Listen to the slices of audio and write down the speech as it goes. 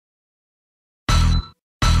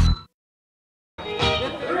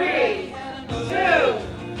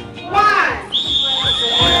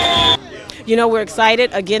You know, we're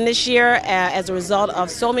excited again this year as a result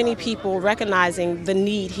of so many people recognizing the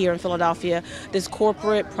need here in Philadelphia. This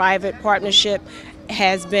corporate-private partnership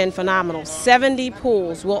has been phenomenal. 70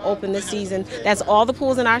 pools will open this season. That's all the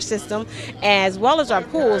pools in our system. As well as our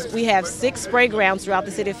pools, we have 6 spray grounds throughout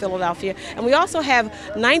the city of Philadelphia. And we also have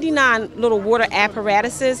 99 little water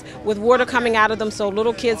apparatuses with water coming out of them so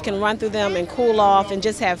little kids can run through them and cool off and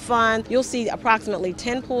just have fun. You'll see approximately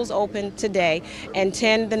 10 pools open today and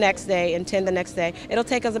 10 the next day and 10 the next day. It'll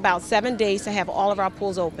take us about 7 days to have all of our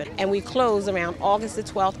pools open. And we close around August the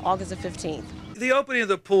 12th, August the 15th. The opening of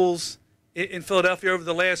the pools in Philadelphia over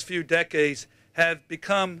the last few decades have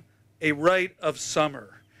become a rite of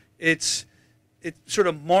summer. It sort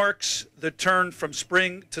of marks the turn from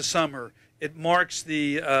spring to summer. It marks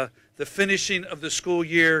the finishing of the school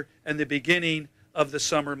year and the beginning of the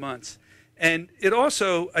summer months. And it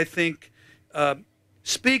also, I think,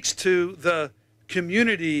 speaks to the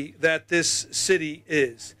community that this city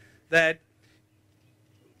is, that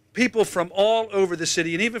people from all over the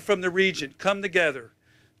city and even from the region come together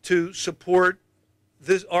to support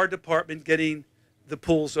our department getting the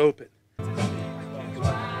pools open.